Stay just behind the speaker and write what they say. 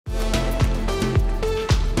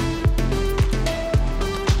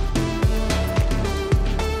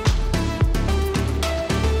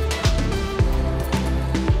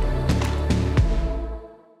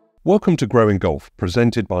Welcome to Growing Golf,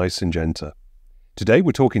 presented by Syngenta. Today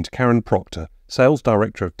we're talking to Karen Proctor, Sales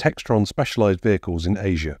Director of Textron Specialized Vehicles in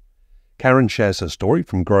Asia. Karen shares her story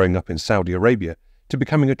from growing up in Saudi Arabia to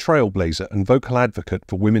becoming a trailblazer and vocal advocate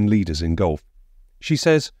for women leaders in golf. She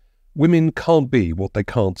says, women can't be what they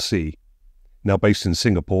can't see. Now based in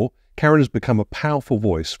Singapore, Karen has become a powerful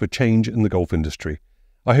voice for change in the golf industry.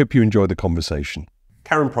 I hope you enjoy the conversation.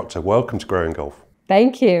 Karen Proctor, welcome to Growing Golf.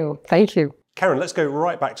 Thank you. Thank you. Karen, let's go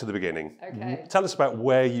right back to the beginning. Okay. Tell us about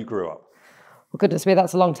where you grew up. Well, goodness me,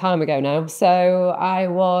 that's a long time ago now. So I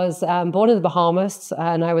was born in the Bahamas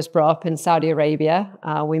and I was brought up in Saudi Arabia.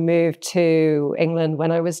 We moved to England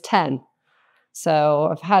when I was 10. So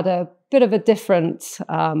I've had a bit of a different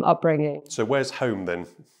upbringing. So where's home then?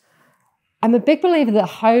 I'm a big believer that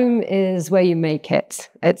home is where you make it.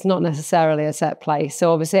 It's not necessarily a set place.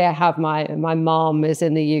 So obviously I have my mom is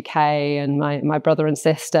in the UK and my brother and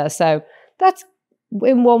sister. So that's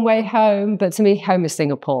in one way home, but to me, home is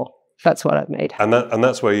Singapore. That's what I've made. And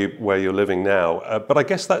that's where you're living now. But I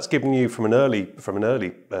guess that's given you from an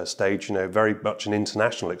early stage, very much an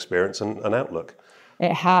international experience and outlook.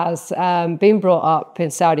 It has. Being brought up in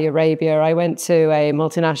Saudi Arabia, I went to a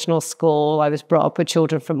multinational school. I was brought up with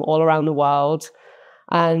children from all around the world.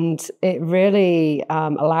 And it really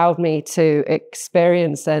allowed me to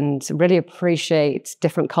experience and really appreciate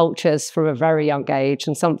different cultures from a very young age.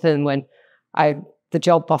 And something when the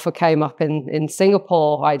job offer came up in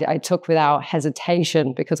Singapore, I took without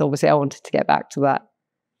hesitation because obviously I wanted to get back to that.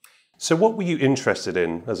 So what were you interested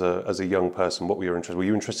in as a young person? What were you interested? Were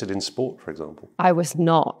you interested in sport, for example? I was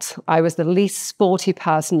not. I was the least sporty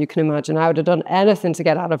person you can imagine. I would have done anything to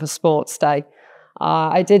get out of a sports day.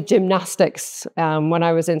 I did gymnastics when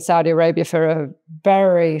I was in Saudi Arabia for a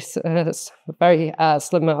very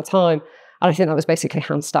slim amount of time. And I think that was basically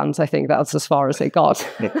handstands. I think that's as far as it got.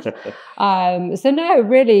 So no,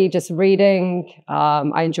 really just reading.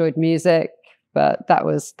 I enjoyed music, but that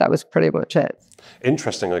was pretty much it.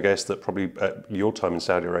 Interesting, I guess, that probably at your time in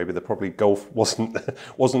Saudi Arabia, that probably golf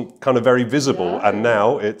wasn't kind of very visible, and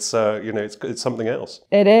now it's it's something else.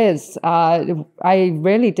 It is. I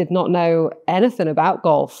really did not know anything about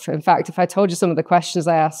golf. In fact, if I told you some of the questions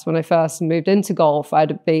I asked when I first moved into golf,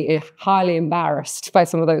 I'd be highly embarrassed by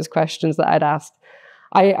some of those questions that I'd asked.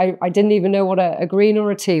 I didn't even know what a green or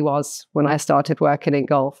a tee was when I started working in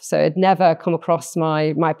golf, so it never come across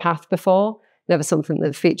my path before. Never something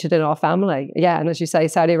that featured in our family. Yeah, and as you say,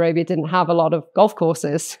 Saudi Arabia didn't have a lot of golf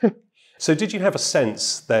courses. So did you have a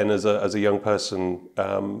sense then as a young person,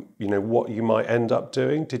 what you might end up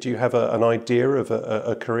doing? Did you have an idea of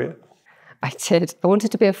a career? I did. I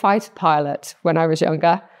wanted to be a fighter pilot when I was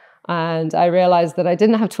younger. And I realized that I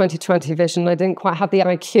didn't have 20/20 vision. I didn't quite have the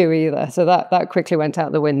IQ either. So that quickly went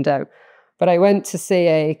out the window. But I went to see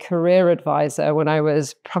a career advisor when I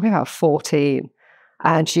was probably about 14.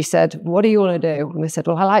 And she said, what do you want to do? And I said,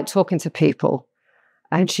 well, I like talking to people.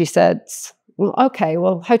 And she said, well, okay,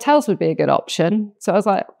 well, hotels would be a good option. So I was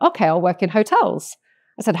like, okay, I'll work in hotels.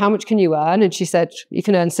 I said, how much can you earn? And she said, you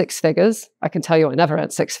can earn 6 figures. I can tell you I never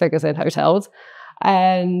earned 6 figures in hotels.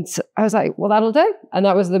 And I was like, well, that'll do. And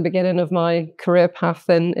that was the beginning of my career path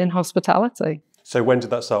in hospitality. So when did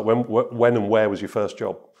that start? When and where was your first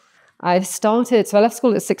job? I left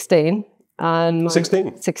school at 16. And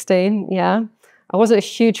 16? 16, yeah. I wasn't a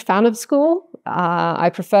huge fan of school. I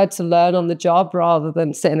preferred to learn on the job rather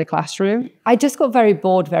than sit in a classroom. I just got very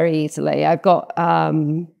bored very easily. I've got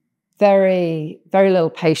very, very little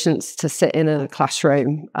patience to sit in a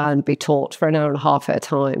classroom and be taught for an hour and a half at a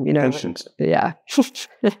time. Patience? Yeah.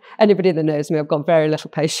 Anybody that knows me, I've got very little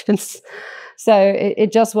patience. So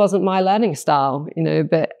it just wasn't my learning style,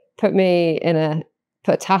 but put a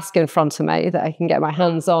task in front of me that I can get my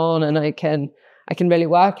hands on and I can really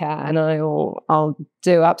work at, and I'll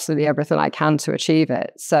do absolutely everything I can to achieve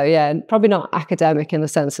it. So yeah, probably not academic in the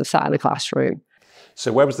sense of sat in a classroom.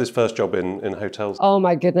 So where was this first job in hotels? Oh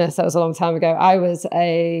my goodness, that was a long time ago. I was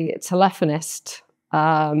a telephonist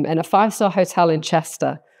in a 5-star hotel in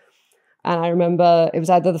Chester. And I remember it was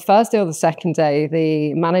either the first day or the second day,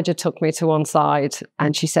 the manager took me to one side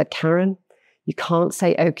and she said, Karen, you can't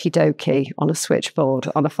say okie dokie on a switchboard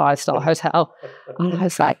on a 5-star hotel. And I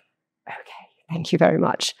was like, okay. Thank you very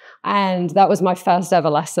much. And that was my first ever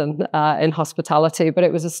lesson in hospitality, but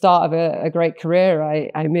it was the start of a great career.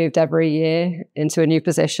 I moved every year into a new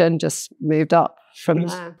position, just moved up from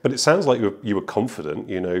there. But it sounds like you were confident,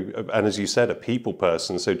 and as you said, a people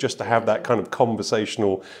person. So just to have that kind of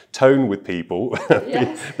conversational tone with people,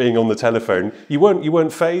 yes. being on the telephone, you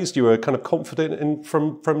weren't fazed. You were kind of confident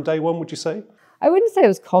from day one. Would you say? I wouldn't say I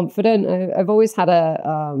was confident. I've always had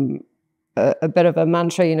a bit of a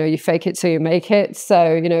mantra, you fake it till you make it. So,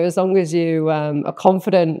 as long as you are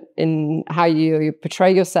confident in how you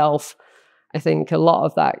portray yourself, I think a lot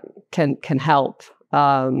of that can help,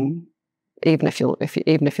 even if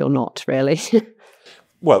you're not really.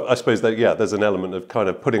 Well, I suppose that, there's an element of kind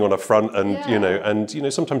of putting on a front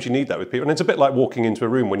and, sometimes you need that with people. And it's a bit like walking into a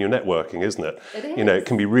room when you're networking, isn't it? It is. It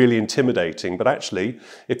can be really intimidating, but actually,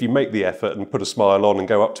 if you make the effort and put a smile on and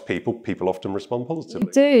go up to people, people often respond positively.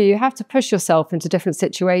 You do. You have to push yourself into different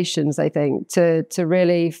situations, I think, to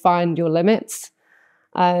really find your limits.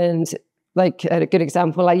 And like a good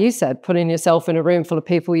example, like you said, putting yourself in a room full of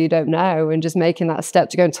people you don't know and just making that step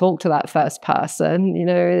to go and talk to that first person,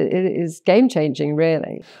 it is game-changing,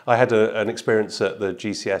 really. I had an experience at the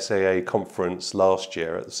GCSAA conference last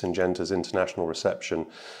year at the Syngenta's International Reception.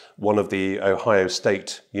 One of the Ohio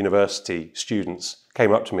State University students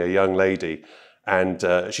came up to me, a young lady, and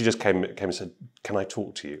she just came and said, "Can I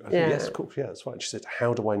talk to you?" I said, "Yes, of course, yeah, that's fine." She said,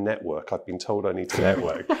 "How do I network? I've been told I need to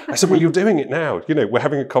network." I said, "Well, you're doing it now. We're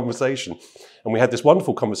having a conversation." And we had this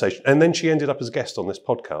wonderful conversation. And then she ended up as a guest on this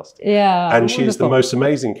podcast. Yeah. And she's the most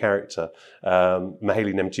amazing character,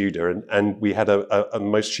 Mahaley Nemjuda. And we had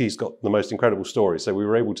she's got the most incredible story. So we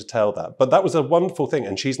were able to tell that. But that was a wonderful thing.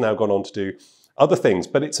 And she's now gone on to do other things.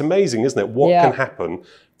 But it's amazing, isn't it? What can happen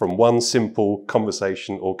from one simple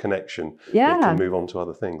conversation or connection that can move on to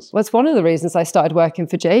other things. Well, it's one of the reasons I started working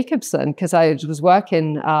for Jacobson, because I was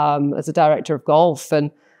working as a director of golf, and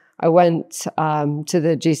I went to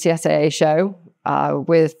the GCSAA show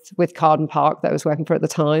with Karen Proctor that I was working for at the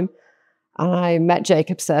time, and I met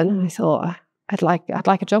Jacobson, and I thought, I'd like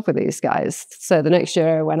a job with these guys. So the next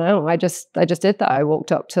year I went out, I just did that. I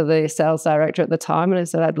walked up to the sales director at the time and I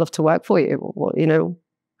said, "I'd love to work for you. Well,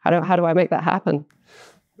 how do I make that happen?"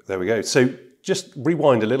 There we go. So just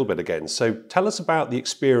rewind a little bit again. So tell us about the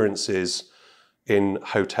experiences in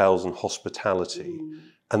hotels and hospitality,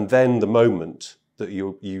 and then the moment that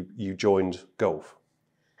you joined golf.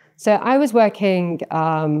 So I was working,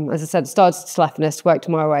 as I said, started as a telephonist, worked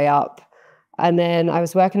my way up. And then I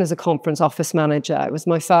was working as a conference office manager. It was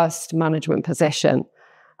my first management position.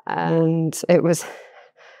 And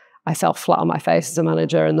I fell flat on my face as a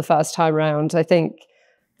manager in the first time round, I think.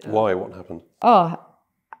 Why? What happened?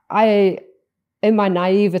 I, in my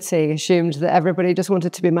naivety, assumed that everybody just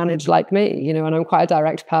wanted to be managed like me, and I'm quite a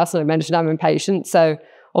direct person. I mentioned I'm impatient. So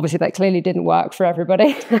obviously that clearly didn't work for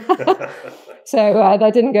everybody. So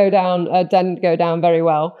that didn't go down very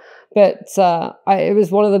well. But it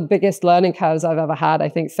was one of the biggest learning curves I've ever had. I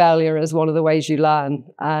think failure is one of the ways you learn.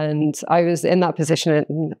 And I was in that position,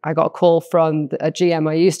 and I got a call from a GM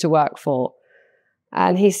I used to work for.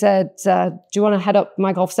 And he said, "Do you want to head up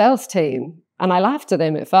my golf sales team?" And I laughed at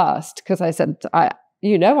him at first because I said, I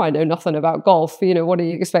know nothing about golf. What are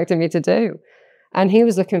you expecting me to do? And he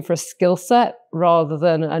was looking for a skill set rather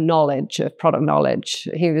than a knowledge of product knowledge.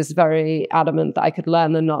 He was very adamant that I could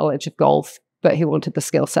learn the knowledge of golf, but he wanted the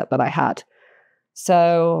skill set that I had.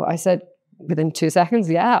 So I said, within 2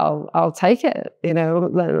 seconds, I'll take it.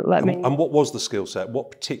 Let me. And what was the skill set?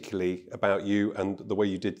 What particularly about you and the way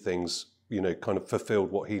you did things, kind of fulfilled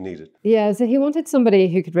what he needed? Yeah, so he wanted somebody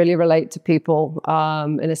who could really relate to people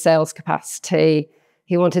in a sales capacity.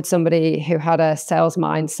 He wanted somebody who had a sales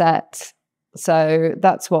mindset. So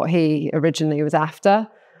that's what he originally was after.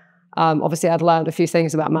 Obviously, I'd learned a few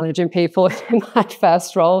things about managing people in my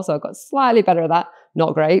first role, so I got slightly better at that.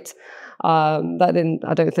 Not great. That didn't,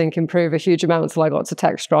 I don't think, improve a huge amount until I got to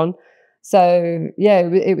Textron. So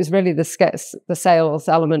it was really the sales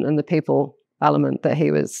element and the people element that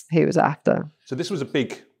he was after. So this was a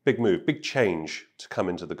big move, big change to come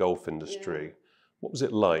into the golf industry. Yeah. What was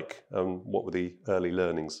it like? What were the early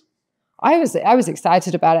learnings? I was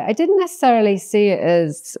excited about it. I didn't necessarily see it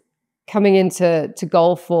as coming into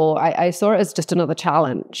golf, or I saw it as just another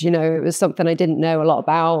challenge. It was something I didn't know a lot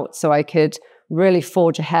about, so I could really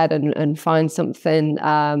forge ahead and find something,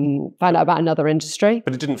 find out about another industry.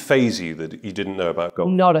 But it didn't faze you that you didn't know about golf?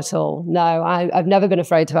 Not at all. No, I've never been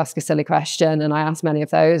afraid to ask a silly question, and I asked many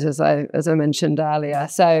of those, as I mentioned earlier.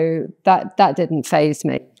 So that didn't faze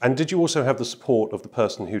me. And did you also have the support of the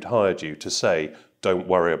person who'd hired you to say, "Don't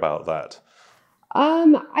worry about that"?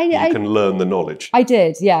 You can learn the knowledge. I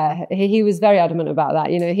did, yeah. He was very adamant about that.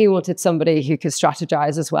 He wanted somebody who could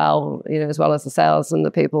strategize as well, as well as the sales and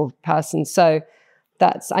the people person. So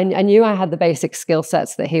I knew I had the basic skill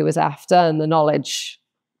sets that he was after, and the knowledge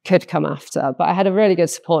could come after. But I had a really good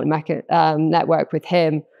support network with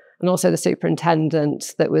him, and also the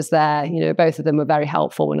superintendent that was there. Both of them were very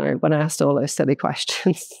helpful when I asked all those silly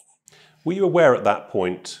questions. Were you aware at that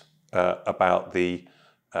point about the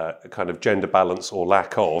kind of gender balance or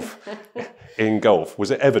lack of in golf?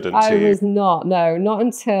 Was it evident to you? I was not, no, not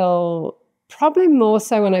until probably more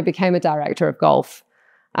so when I became a director of golf.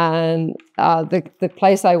 And the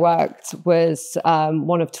place I worked was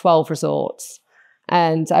one of 12 resorts.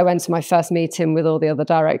 And I went to my first meeting with all the other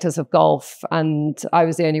directors of golf, and I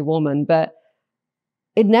was the only woman. But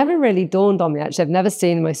it never really dawned on me, actually. I've never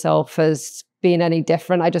seen myself as being any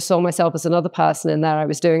different. I just saw myself as another person in there. I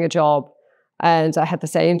was doing a job, and I had the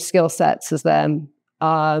same skill sets as them.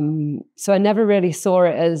 So I never really saw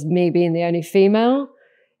it as me being the only female.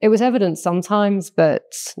 It was evident sometimes,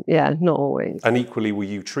 but yeah, not always. And equally, were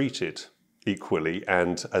you treated equally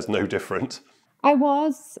and as no different? I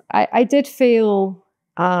was. I did feel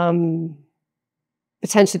potentially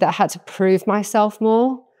that I had to prove myself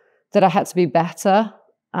more, that I had to be better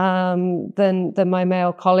than my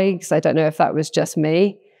male colleagues. I don't know if that was just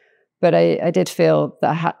me, but I did feel that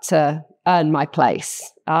I had to earn my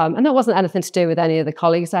place. And that wasn't anything to do with any of the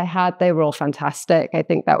colleagues I had. They were all fantastic. I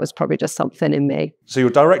think that was probably just something in me. So you're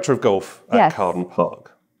director of golf at Yes. Karen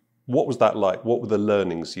Park. What was that like? What were the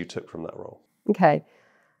learnings you took from that role? Okay.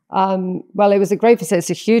 Well, it was a great facility. It's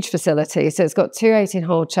a huge facility. So it's got two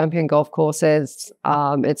 18-hole champion golf courses.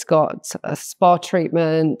 It's got a spa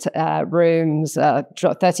treatment, rooms,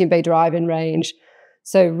 13-bay driving range.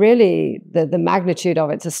 So really the magnitude of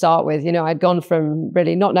it to start with, you know, I'd gone from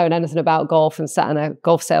really not knowing anything about golf and sat in a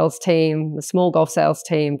golf sales team, a small golf sales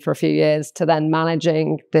team for a few years, to then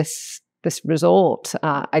managing this resort,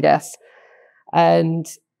 I guess. And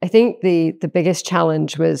I think the biggest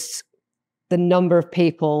challenge was the number of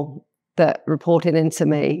people that reported into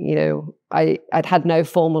me. You know, I'd had no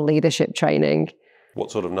formal leadership training.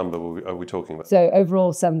 What sort of number are we talking about? So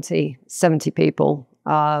overall 70 people,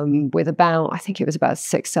 with about, I think it was about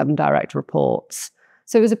 6-7 direct reports.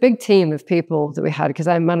 So it was a big team of people that we had, because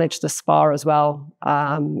I managed the spa as well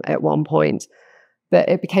at one point. But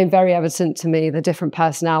it became very evident to me the different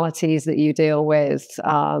personalities that you deal with.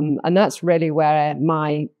 And that's really where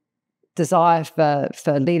my desire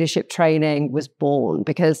for leadership training was born,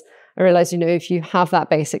 because I realized, you know, if you have that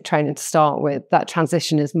basic training to start with, that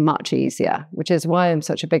transition is much easier, which is why I'm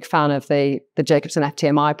such a big fan of the Jacobson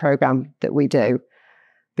FTMI program that we do.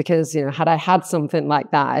 Because, you know, had I had something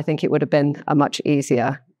like that, I think it would have been a much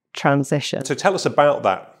easier transition. So tell us about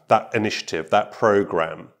that initiative, that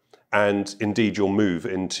program, and indeed your move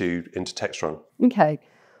into Textron. Okay.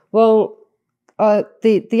 Well,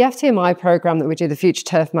 the FTMI program that we do, the Future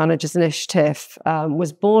Turf Managers Initiative,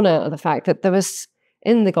 was born out of the fact that there was,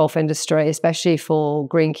 in the golf industry, especially for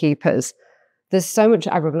greenkeepers, there's so much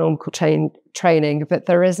agronomical training, but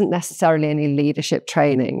there isn't necessarily any leadership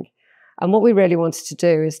training. And what we really wanted to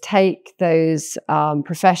do is take those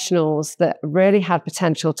professionals that really had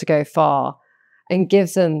potential to go far and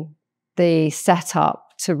give them the setup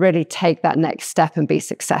to really take that next step and be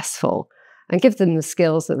successful, and give them the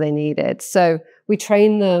skills that they needed. So we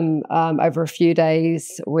trained them over a few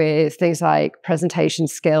days with things like presentation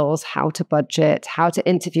skills, how to budget, how to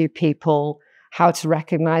interview people, how to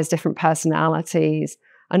recognize different personalities.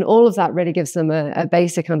 And all of that really gives them a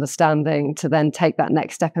basic understanding to then take that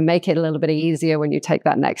next step and make it a little bit easier when you take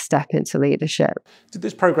that next step into leadership. Did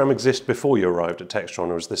this program exist before you arrived at Textron,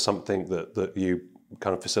 or is this something that you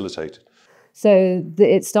kind of facilitated? So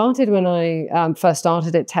it started when I first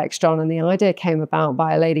started at Textron, and the idea came about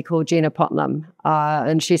by a lady called Gina Putnam.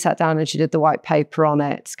 And she sat down and she did the white paper on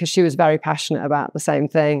it because she was very passionate about the same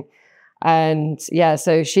thing. And yeah,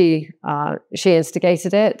 so she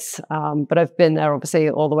instigated it, but I've been there obviously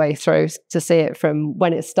all the way through to see it from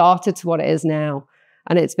when it started to what it is now.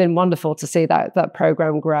 And it's been wonderful to see that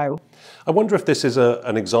program grow. I wonder if this is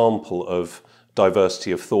an example of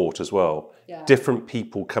diversity of thought as well. Yeah. Different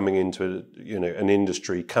people coming into an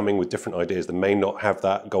industry, coming with different ideas that may not have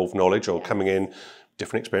that golf knowledge, or coming in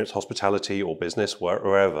different experience, hospitality or business,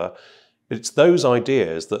 wherever. It's those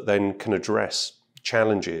ideas that then can address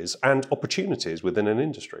challenges and opportunities within an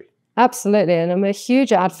industry. Absolutely. And I'm a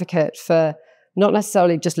huge advocate for not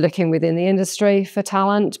necessarily just looking within the industry for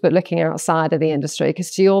talent, but looking outside of the industry.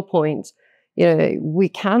 Because to your point, we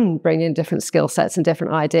can bring in different skill sets and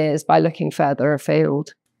different ideas by looking further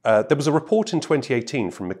afield. There was a report in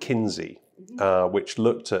 2018 from McKinsey, which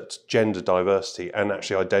looked at gender diversity and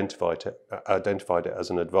actually identified it as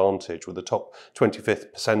an advantage, with the top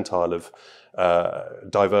 25th percentile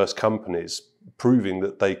of diverse companies proving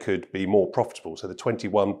that they could be more profitable. So they're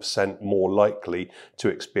 21% more likely to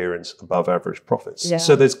experience above average profits. Yeah.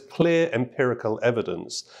 So there's clear empirical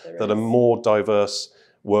evidence that a more diverse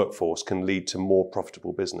workforce can lead to more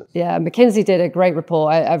profitable business. Yeah, McKinsey did a great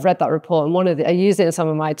report. I've read that report, and I use it in some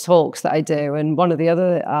of my talks that I do. And one of the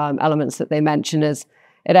other elements that they mention is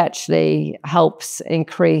it actually helps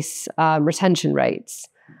increase retention rates.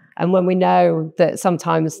 And when we know that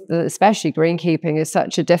sometimes, especially greenkeeping is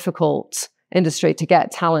such a difficult industry to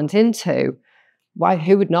get talent into,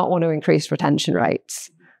 who would not want to increase retention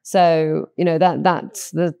rates? So,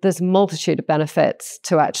 there's a multitude of benefits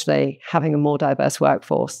to actually having a more diverse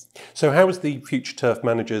workforce. So how is the Future Turf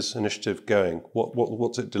Managers initiative going?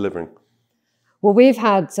 What's it delivering? Well, we've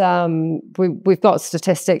got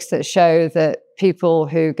statistics that show that people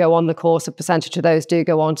who go on the course, a percentage of those do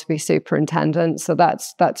go on to be superintendents. So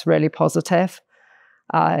that's really positive.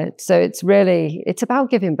 So it's about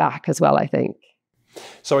giving back as well, I think.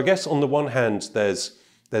 So I guess on the one hand, there's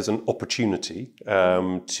an opportunity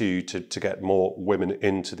to get more women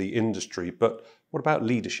into the industry, but what about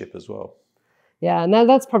leadership as well? Yeah, and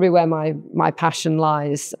that's probably where my passion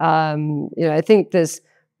lies. I think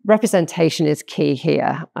representation is key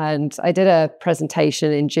here. And I did a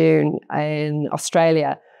presentation in June in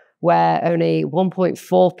Australia where only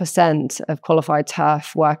 1.4% of qualified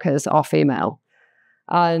turf workers are female.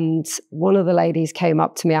 And one of the ladies came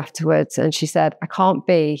up to me afterwards and she said, "I can't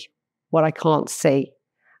be what I can't see."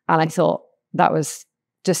 And I thought that was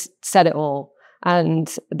just said it all.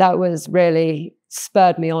 And that was really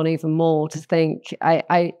spurred me on even more to think,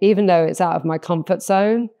 I even though it's out of my comfort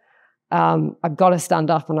zone, I've got to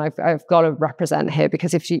stand up and I've got to represent here,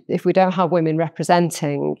 because if we don't have women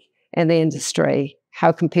representing in the industry,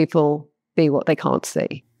 how can people be what they can't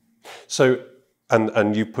see? So,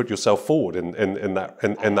 and you put yourself forward in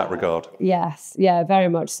that regard. Yes, yeah, very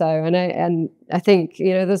much so. And I think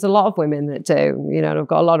there's a lot of women that do. And I've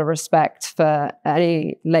got a lot of respect for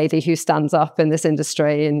any lady who stands up in this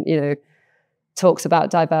industry and talks about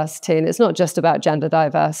diversity. And it's not just about gender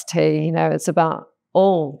diversity. It's about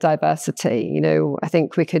all diversity. I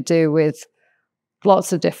think we could do with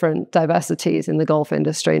lots of different diversities in the golf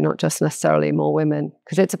industry, not just necessarily more women,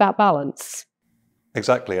 because it's about balance.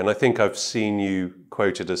 Exactly. And I think I've seen you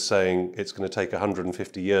quoted as saying it's going to take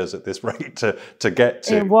 150 years at this rate to get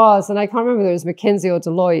to. It was. And I can't remember, there was a McKinsey or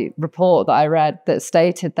Deloitte report that I read that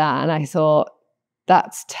stated that. And I thought,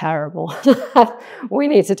 that's terrible. We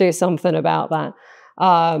need to do something about that.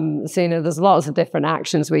 So, there's lots of different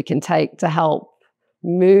actions we can take to help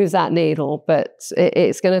move that needle, but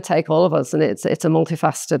it's going to take all of us, and it's a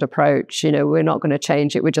multifaceted approach. We're not going to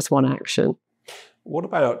change it with just one action. What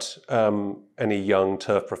about any young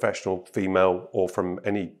turf professional, female or from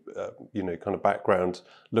any kind of background,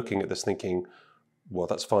 looking at this thinking, well,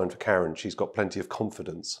 that's fine for Karen, she's got plenty of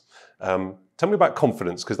confidence. Tell me about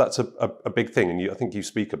confidence, because that's a big thing, and I think you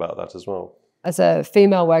speak about that as well. As a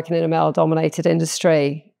female working in a male-dominated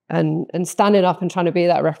industry and standing up and trying to be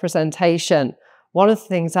that representation, one of the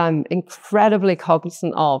things I'm incredibly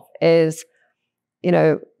cognizant of is,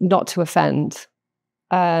 not to offend.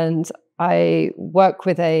 And I work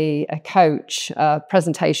with a coach, a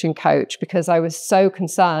presentation coach, because I was so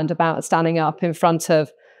concerned about standing up in front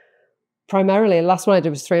of, primarily, the last one I did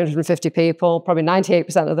was 350 people, probably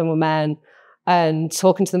 98% of them were men, and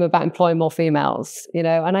talking to them about employing more females,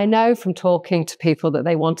 And I know from talking to people that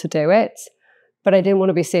they want to do it, but I didn't want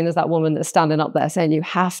to be seen as that woman that's standing up there saying, you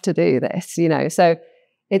have to do this, So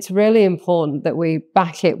it's really important that we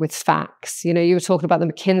back it with facts. You were talking about the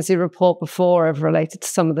McKinsey report before, I've related to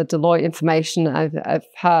some of the Deloitte information I've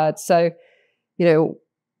heard. So,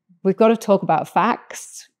 we've got to talk about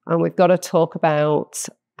facts, and we've got to talk about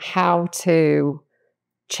how to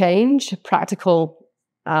change practical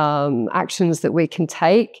actions that we can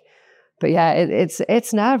take. But yeah,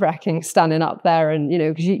 it's nerve-wracking standing up there, and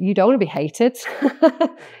because you don't want to be hated,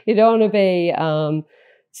 you don't want to be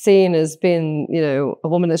seen as being a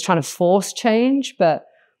woman that's trying to force change. But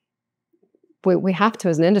we have to,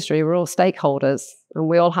 as an industry, we're all stakeholders, and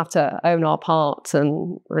we all have to own our part.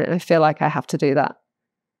 And I feel like I have to do that.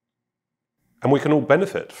 And we can all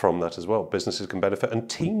benefit from that as well. Businesses can benefit, and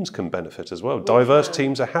teams can benefit as well. Diverse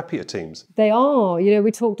teams are happier teams. They are.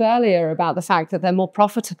 We talked earlier about the fact that they're more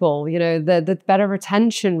profitable. The better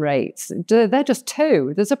retention rates. They're just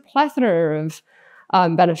two. There's a plethora of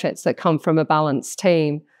benefits that come from a balanced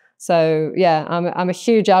team. So yeah, I'm a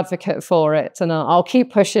huge advocate for it, and I'll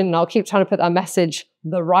keep pushing. And I'll keep trying to put that message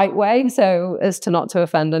the right way, so as to not to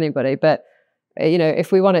offend anybody. But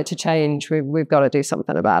if we want it to change, we've got to do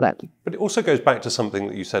something about it. But it also goes back to something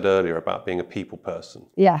that you said earlier about being a people person.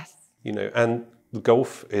 Yes. And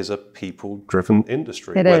golf is a people-driven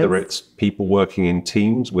industry, whether it's people working in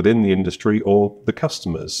teams within the industry or the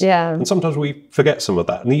customers. Yeah. And sometimes we forget some of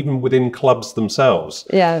that, and even within clubs themselves.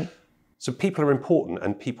 Yeah. So people are important,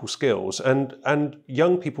 and people skills, and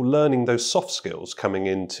young people learning those soft skills coming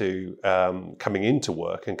into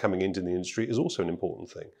work and coming into the industry is also an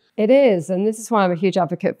important thing. It is, and this is why I'm a huge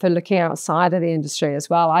advocate for looking outside of the industry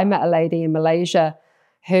as well. I met a lady in Malaysia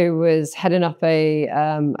who was heading up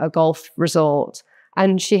a golf resort,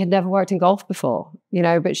 and she had never worked in golf before,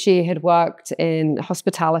 but she had worked in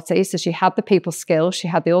hospitality, so she had the people skills, she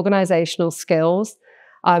had the organizational skills,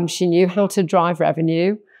 she knew how to drive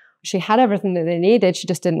revenue. She had everything that they needed. She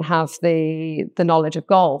just didn't have the knowledge of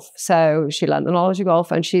golf. So she learned the knowledge of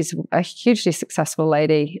golf, and she's a hugely successful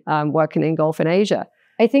lady working in golf in Asia.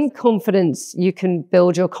 I think confidence, you can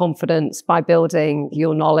build your confidence by building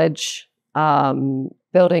your knowledge,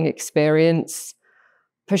 building experience,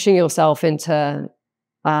 pushing yourself into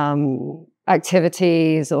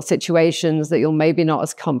activities or situations that you're maybe not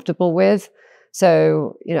as comfortable with.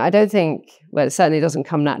 So, I don't think, well, it certainly doesn't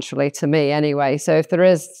come naturally to me anyway. So if there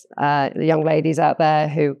is young ladies out there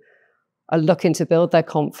who are looking to build their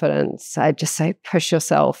confidence, I'd just say push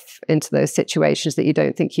yourself into those situations that you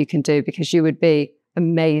don't think you can do, because you would be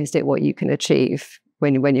amazed at what you can achieve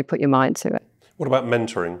when you put your mind to it. What about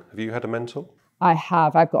mentoring? Have you had a mentor? I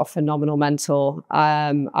have. I've got a phenomenal mentor.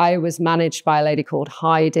 I was managed by a lady called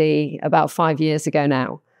Heidi about 5 years ago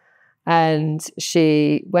now. And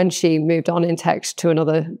when she moved on in to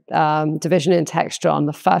another division in Textron,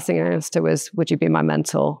 the first thing I asked her was, would you be my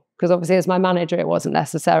mentor? Because obviously as my manager, it wasn't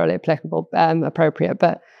necessarily appropriate.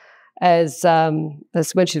 But as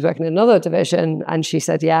when she was working in another division, and she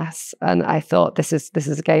said yes. And I thought, this is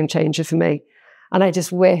a game changer for me. And I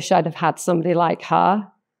just wish I'd have had somebody like her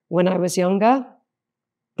when I was younger,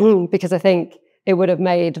 because I think it would have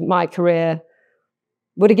made my career,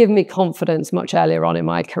 would have given me confidence much earlier on in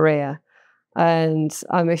my career. And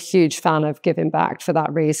I'm a huge fan of giving back for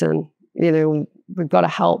that reason. We've got to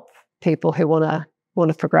help people who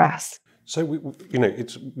want to progress. So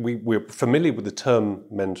we're familiar with the term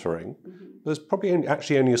mentoring. There's probably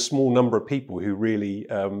only a small number of people who really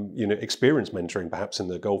experience mentoring, perhaps in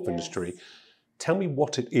the golf industry. Tell me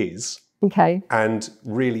what it is, okay, and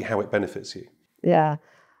really how it benefits you. Yeah.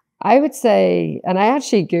 I would say, and I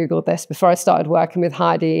actually Googled this before I started working with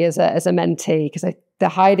Heidi as a mentee, because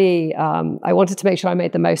Heidi, I wanted to make sure I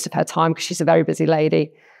made the most of her time, because she's a very busy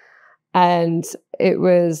lady. And it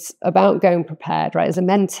was about going prepared, right? As a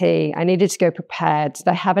mentee, I needed to go prepared. Did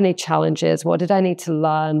I have any challenges? What did I need to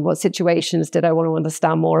learn? What situations did I want to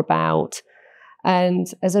understand more about? And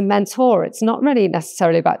as a mentor, it's not really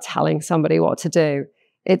necessarily about telling somebody what to do.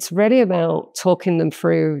 It's really about talking them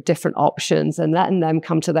through different options and letting them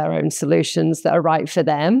come to their own solutions that are right for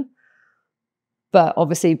them, but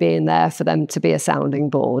obviously being there for them to be a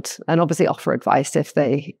sounding board and obviously offer advice if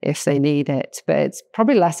they need it. But it's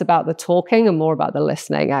probably less about the talking and more about the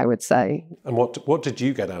listening, I would say. And what did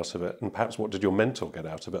you get out of it? And perhaps what did your mentor get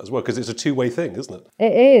out of it as well? Because it's a two-way thing, isn't it?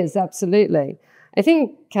 It is, absolutely. I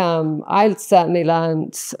think I certainly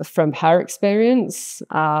learned from her experience.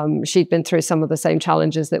 She'd been through some of the same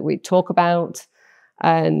challenges that we talk about.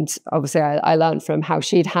 And obviously I learned from how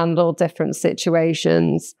she'd handled different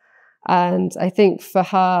situations. And I think for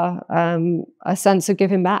her, a sense of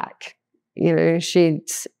giving back. She'd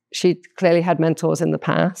clearly had mentors in the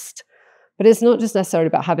past, but it's not just necessarily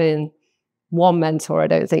about having one mentor. I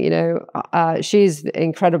don't think, she's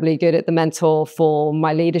incredibly good at the mentor for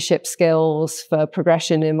my leadership skills, for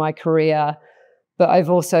progression in my career. But I've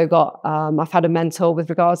also got, I've had a mentor with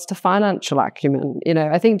regards to financial acumen.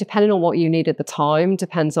 I think depending on what you need at the time,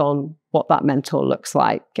 depends on what that mentor looks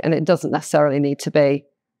like. And it doesn't necessarily need to be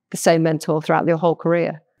the same mentor throughout your whole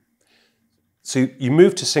career. So you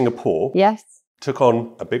moved to Singapore. Yes. Took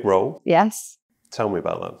on a big role. Yes. Tell me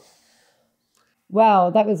about that.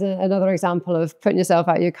 Well, that was another example of putting yourself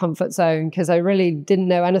out of your comfort zone, because I really didn't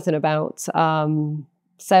know anything about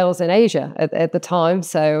sales in Asia at the time.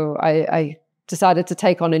 So I decided to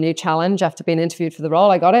take on a new challenge after being interviewed for the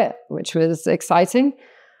role. I got it, which was exciting.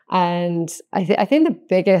 And I think the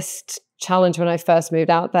biggest challenge when I first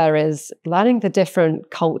moved out there is learning the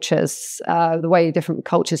different cultures, the way different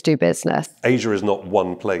cultures do business. Asia is not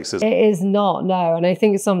one place, is it? It is not, no. And I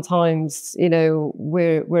think sometimes,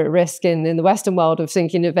 we're at risk in the Western world of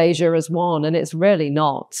thinking of Asia as one, and it's really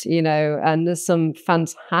not, and there's a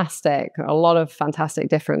lot of fantastic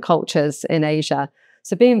different cultures in Asia.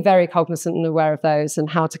 So being very cognizant and aware of those and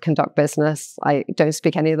how to conduct business. I don't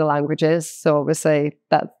speak any of the languages, so obviously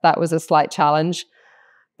that was a slight challenge.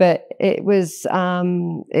 But it was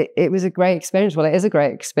a great experience. Well, it is a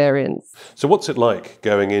great experience. So what's it like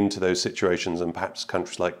going into those situations and perhaps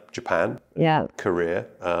countries like Japan, Korea,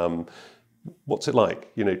 What's it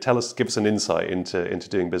like? Give us an insight into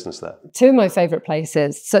doing business there. Two of my favorite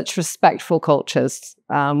places, such respectful cultures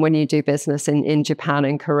when you do business in Japan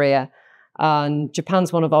and Korea.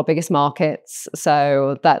 Japan's one of our biggest markets,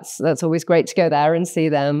 so that's always great to go there and see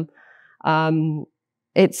them. But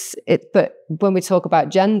when we talk about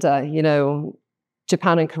gender,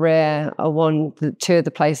 Japan and Korea are two of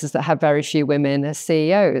the places that have very few women as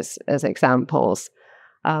CEOs, as examples.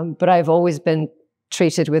 But I've always been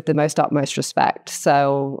treated with the utmost respect.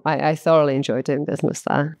 So I thoroughly enjoy doing business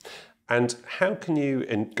there. And how can you,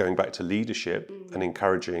 in going back to leadership and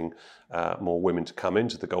encouraging more women to come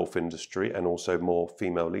into the golf industry and also more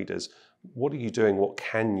female leaders, what are you doing? What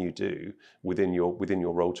can you do within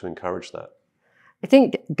your role to encourage that? I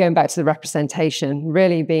think going back to the representation,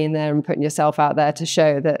 really being there and putting yourself out there to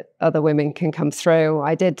show that other women can come through.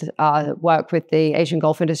 I did work with the Asian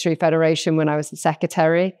Golf Industry Federation when I was the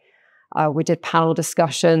secretary. We did panel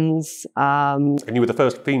discussions. And you were the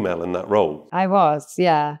first female in that role? I was,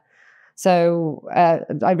 yeah. So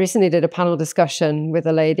I recently did a panel discussion with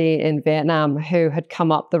a lady in Vietnam who had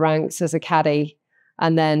come up the ranks as a caddy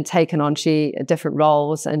and then taken on different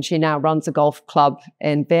roles, and she now runs a golf club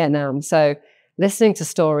in Vietnam. So listening to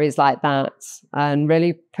stories like that and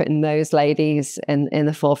really putting those ladies in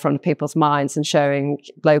the forefront of people's minds and showing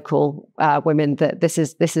local women that this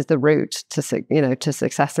is the route to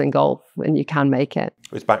success in golf, and you can make it.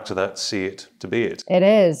 It's back to that, see it to be it. It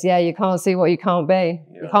is, yeah. You can't see what you can't be.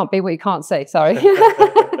 Yeah. You can't be what you can't see. Sorry.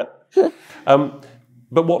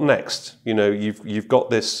 But what next? You've got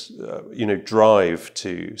this, drive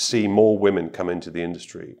to see more women come into the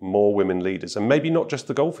industry, more women leaders, and maybe not just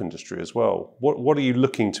the golf industry as well. What are you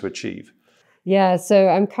looking to achieve? Yeah, so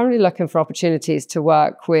I'm currently looking for opportunities to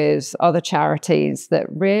work with other charities that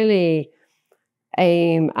really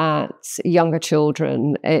aim at younger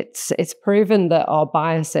children. It's proven that our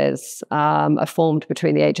biases are formed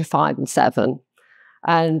between the age of 5 and 7.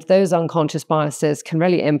 And those unconscious biases can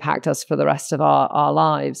really impact us for the rest of our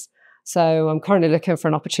lives. So I'm currently looking for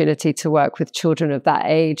an opportunity to work with children of that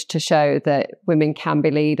age to show that women can be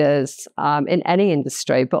leaders in any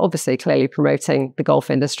industry, but obviously clearly promoting the golf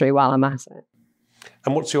industry while I'm at it.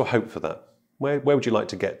 And what's your hope for that? Where would you like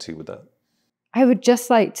to get to with that? I would just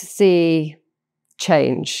like to see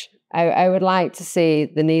change. I would like to see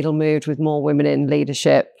the needle moved with more women in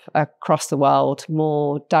leadership across the world,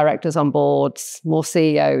 more directors on boards, more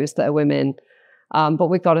CEOs that are women. But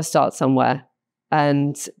we've got to start somewhere.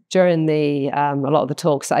 And during a lot of the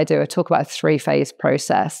talks that I do, I talk about a 3-phase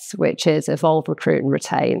process, which is evolve, recruit, and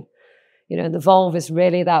retain. The evolve is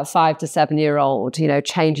really that 5 to 7-year-old,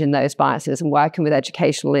 changing those biases and working with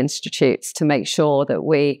educational institutes to make sure that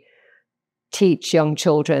we teach young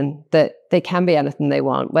children that they can be anything they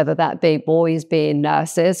want, whether that be boys being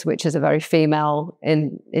nurses, which is a very female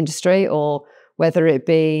industry, or whether it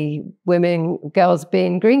be girls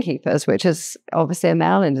being greenkeepers, which is obviously a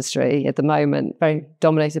male industry at the moment, very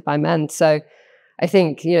dominated by men. So I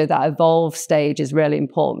think, that evolve stage is really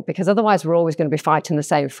important, because otherwise we're always going to be fighting the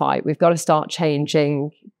same fight. We've got to start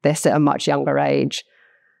changing this at a much younger age.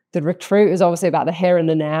 The recruit is obviously about the here and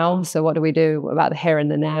the now. So what do we do about the here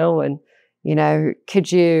and the now? And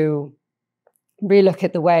could you relook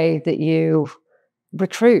at the way that you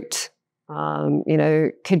recruit?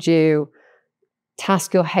 Could you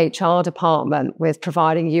task your HR department with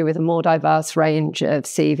providing you with a more diverse range of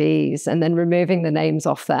CVs and then removing the names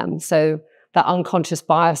off them? So that unconscious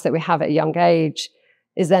bias that we have at a young age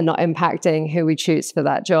is then not impacting who we choose for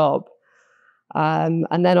that job.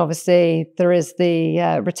 And then obviously there is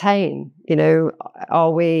the retain. Do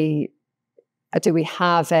we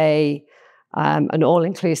have an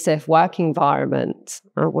all-inclusive work environment?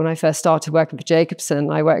 When I first started working for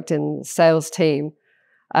Jacobson, I worked in the sales team,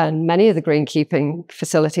 and many of the greenkeeping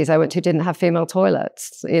facilities I went to didn't have female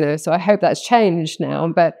toilets. So I hope that's changed now.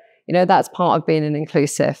 But that's part of being an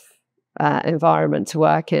inclusive environment to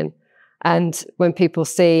work in. And when people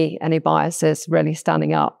see any biases, really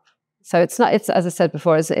standing up. So it's as I said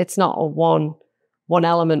before, it's not a one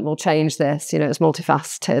element will change this. It's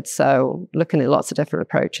multifaceted. So looking at lots of different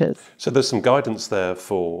approaches. So there's some guidance there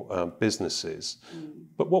for businesses.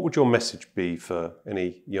 But what would your message be for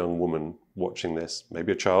any young woman watching this?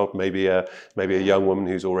 Maybe a child, maybe a young woman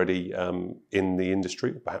who's already in the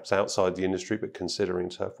industry, perhaps outside the industry, but considering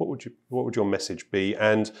turf. What would your message be?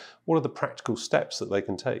 And what are the practical steps that they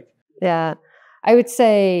can take? Yeah, I would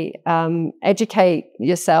say educate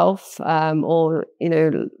yourself, or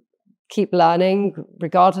keep learning,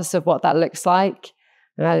 regardless of what that looks like.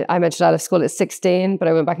 I mentioned I left school at 16, but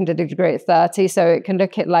I went back and did a degree at 30. So it can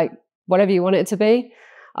look at like whatever you want it to be,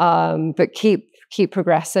 but keep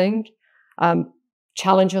progressing.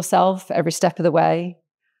 challenge yourself every step of the way,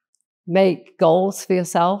 make goals for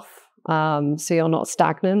yourself so you're not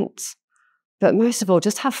stagnant. But most of all,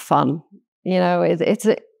 just have fun. We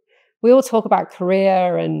all talk about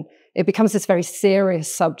career and it becomes this very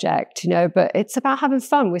serious subject, but it's about having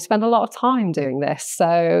fun. We spend a lot of time doing this.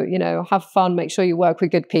 So, have fun, make sure you work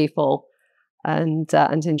with good people and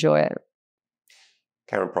enjoy it.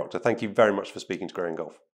 Karen Proctor, thank you very much for speaking to Growing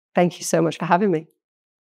Golf. Thank you so much for having me.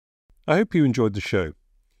 I hope you enjoyed the show.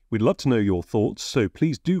 We'd love to know your thoughts, so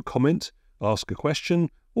please do comment, ask a question,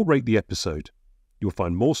 or rate the episode. You'll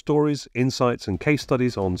find more stories, insights, and case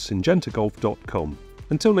studies on syngentagolf.com.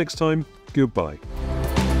 Until next time, goodbye.